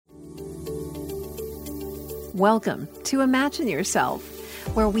Welcome to Imagine Yourself,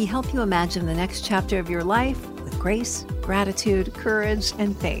 where we help you imagine the next chapter of your life with grace, gratitude, courage,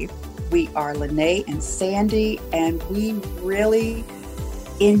 and faith. We are Lene and Sandy, and we really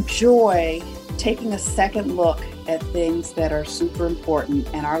enjoy taking a second look at things that are super important.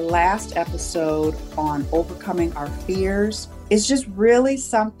 And our last episode on overcoming our fears is just really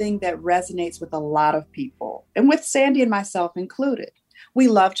something that resonates with a lot of people, and with Sandy and myself included. We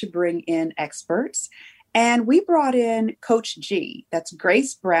love to bring in experts, and we brought in Coach G. That's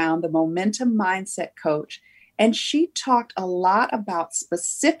Grace Brown, the Momentum Mindset Coach. And she talked a lot about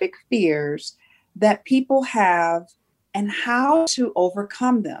specific fears that people have and how to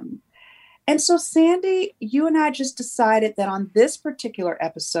overcome them. And so, Sandy, you and I just decided that on this particular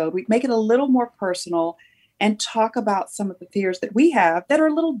episode, we'd make it a little more personal and talk about some of the fears that we have that are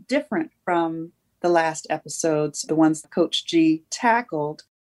a little different from the last episodes, the ones that Coach G tackled,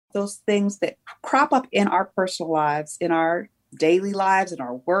 those things that crop up in our personal lives, in our daily lives, in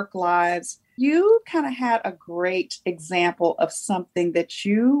our work lives. You kind of had a great example of something that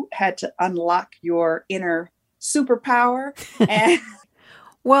you had to unlock your inner superpower. And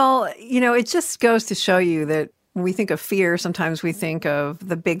Well, it just goes to show you that when we think of fear, sometimes we think of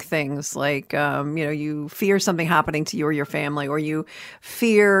the big things like, you fear something happening to you or your family, or you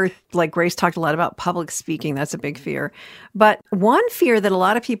fear, like Grace talked a lot about public speaking. That's a big fear. But one fear that a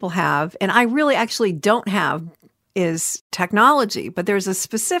lot of people have, and I really actually don't have, is technology. But there's a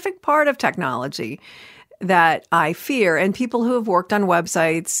specific part of technology that I fear. And people who have worked on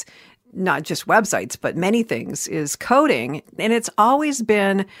websites, not just websites, but many things, is coding. And it's always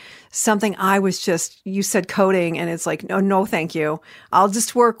been something you said coding, and it's like, no, thank you. I'll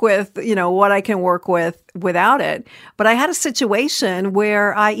just work with, what I can work with without it. But I had a situation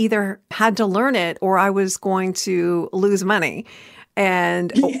where I either had to learn it or I was going to lose money.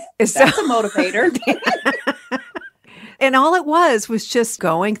 And that's a motivator. And all it was just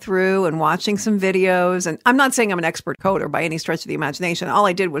going through and watching some videos. And I'm not saying I'm an expert coder by any stretch of the imagination. All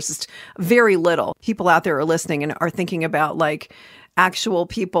I did was just very little. People out there are listening and are thinking about like actual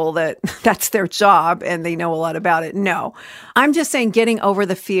people that's their job and they know a lot about it. No, I'm just saying getting over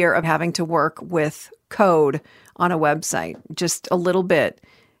the fear of having to work with code on a website, just a little bit,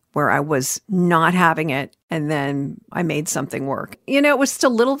 where I was not having it. And then I made something work. It was just a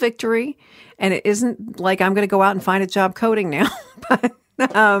little victory. And it isn't like I'm going to go out and find a job coding now. But at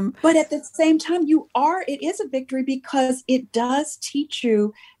the same time, it is a victory because it does teach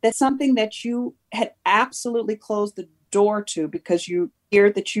you that something that you had absolutely closed the door to because you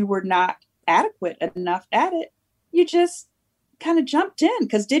feared that you were not adequate enough at it, you just kind of jumped in.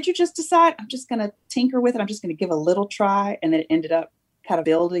 Because did you just decide, I'm just going to tinker with it, I'm just going to give a little try, and then it ended up kind of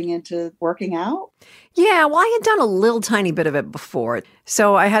building into working out? Yeah, well, I had done a little tiny bit of it before.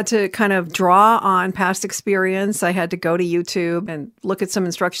 So I had to kind of draw on past experience. I had to go to YouTube and look at some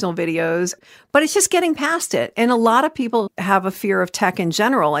instructional videos, but it's just getting past it. And a lot of people have a fear of tech in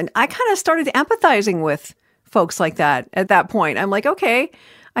general. And I kind of started empathizing with folks like that at that point. I'm like, okay,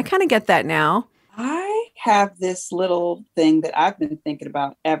 I kind of get that now. I have this little thing that I've been thinking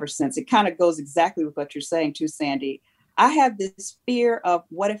about ever since. It kind of goes exactly with what you're saying too, Sandy. I have this fear of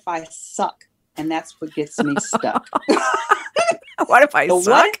what if I suck? And that's what gets me stuck. What if I suck?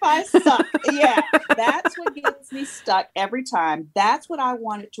 What if I suck? Yeah, that's what gets me stuck every time. That's what I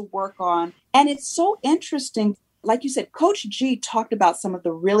wanted to work on. And it's so interesting. Like you said, Coach G talked about some of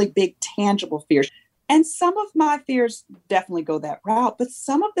the really big tangible fears. And some of my fears definitely go that route, but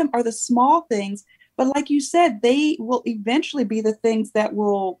some of them are the small things. But like you said, they will eventually be the things that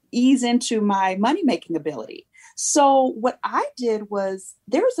will ease into my money-making ability. So what I did was,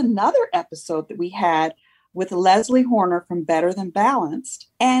 there was another episode that we had with Leslie Horner from Better Than Balanced.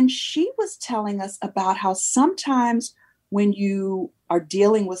 And she was telling us about how sometimes when you are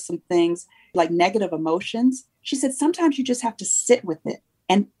dealing with some things like negative emotions, she said, sometimes you just have to sit with it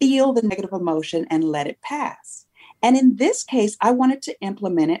and feel the negative emotion and let it pass. And in this case, I wanted to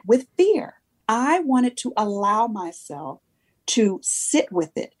implement it with fear. I wanted to allow myself to sit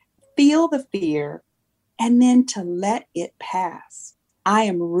with it, feel the fear, and then to let it pass. I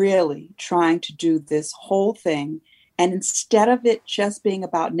am really trying to do this whole thing. And instead of it just being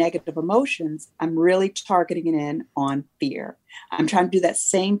about negative emotions, I'm really targeting it in on fear. I'm trying to do that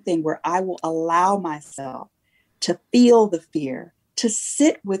same thing where I will allow myself to feel the fear, to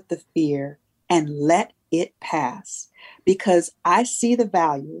sit with the fear and let it pass. Because I see the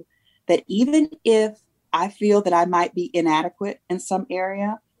value that even if I feel that I might be inadequate in some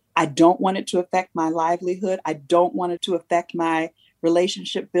area, I don't want it to affect my livelihood. I don't want it to affect my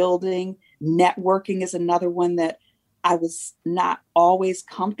relationship building. Networking is another one that I was not always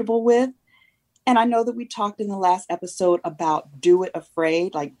comfortable with. And I know that we talked in the last episode about do it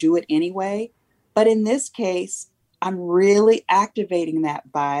afraid, like do it anyway. But in this case, I'm really activating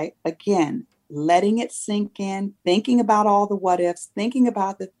that by, again, letting it sink in, thinking about all the what ifs, thinking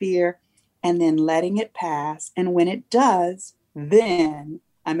about the fear, and then letting it pass. And when it does, then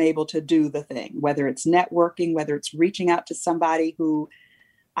I'm able to do the thing, whether it's networking, whether it's reaching out to somebody who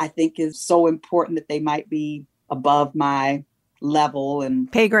I think is so important that they might be above my level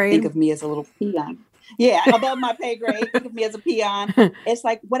and pay grade. Think of me as a little peon. Yeah, above my pay grade. Think of me as a peon. It's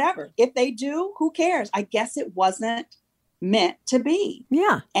like, whatever. If they do, who cares? I guess it wasn't meant to be.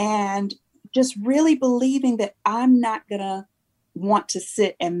 Yeah. And just really believing that I'm not going to want to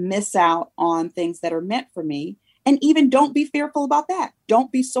sit and miss out on things that are meant for me. And even don't be fearful about that.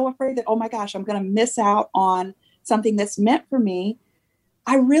 Don't be so afraid that, oh my gosh, I'm going to miss out on something that's meant for me.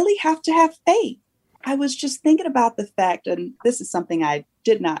 I really have to have faith. I was just thinking about the fact, and this is something I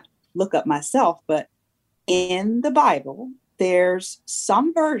did not look up myself, but in the Bible, there's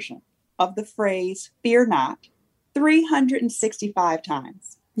some version of the phrase, fear not, 365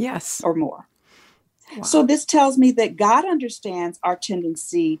 times. Yes. Or more. Wow. So this tells me that God understands our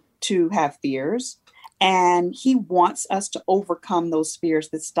tendency to have fears, and he wants us to overcome those fears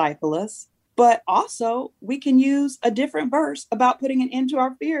that stifle us. But also, we can use a different verse about putting an end to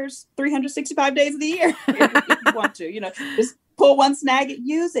our fears 365 days of the year if you want to. Just pull one, snag it,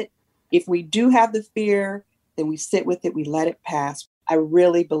 use it. If we do have the fear, then we sit with it, we let it pass. I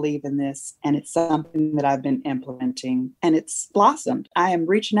really believe in this, and it's something that I've been implementing, and it's blossomed. I am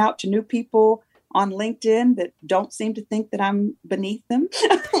reaching out to new people on LinkedIn that don't seem to think that I'm beneath them.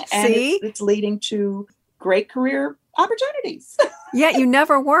 And it's leading to great career opportunities. Yeah, you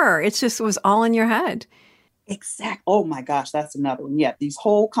never were. It was all in your head. Exactly. Oh my gosh, that's another one. Yeah, these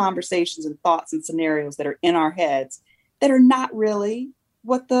whole conversations and thoughts and scenarios that are in our heads that are not really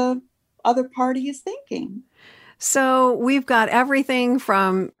what the other party is thinking. So we've got everything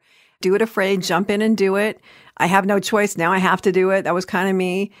from do it afraid, jump in and do it. I have no choice. Now I have to do it. That was kind of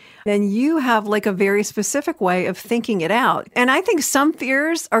me. Then you have like a very specific way of thinking it out. And I think some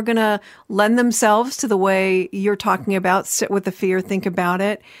fears are going to lend themselves to the way you're talking about. Sit with the fear, think about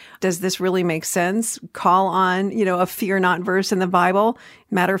it. Does this really make sense? Call on, a fear not verse in the Bible.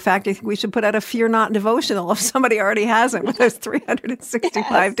 Matter of fact, I think we should put out a fear not devotional if somebody already hasn't with those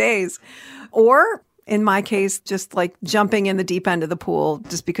 365 days. Or in my case, just like jumping in the deep end of the pool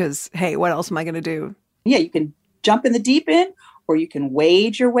just because, hey, what else am I going to do? Yeah, you can jump in the deep end or you can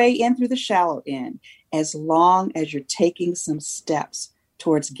wade your way in through the shallow end as long as you're taking some steps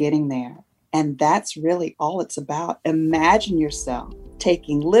towards getting there. And that's really all it's about. Imagine yourself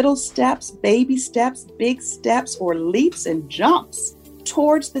taking little steps, baby steps, big steps, or leaps and jumps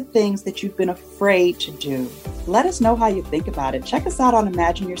towards the things that you've been afraid to do. Let us know how you think about it. Check us out on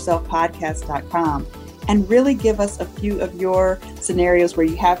ImagineYourselfPodcast.com. and really give us a few of your scenarios where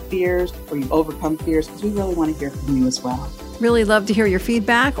you have fears or you've overcome fears, because we really want to hear from you as well. Really love to hear your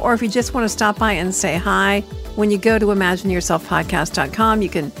feedback, or if you just want to stop by and say hi, when you go to ImagineYourselfPodcast.com, you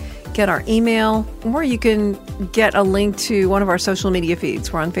can get our email, or you can get a link to one of our social media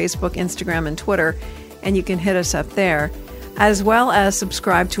feeds. We're on Facebook, Instagram, and Twitter, and you can hit us up there, as well as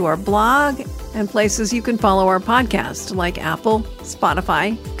subscribe to our blog and places you can follow our podcast like Apple,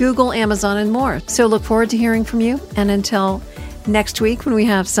 Spotify, Google, Amazon, and more. So look forward to hearing from you. And until next week, when we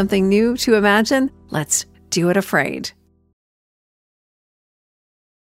have something new to imagine, let's do it afraid.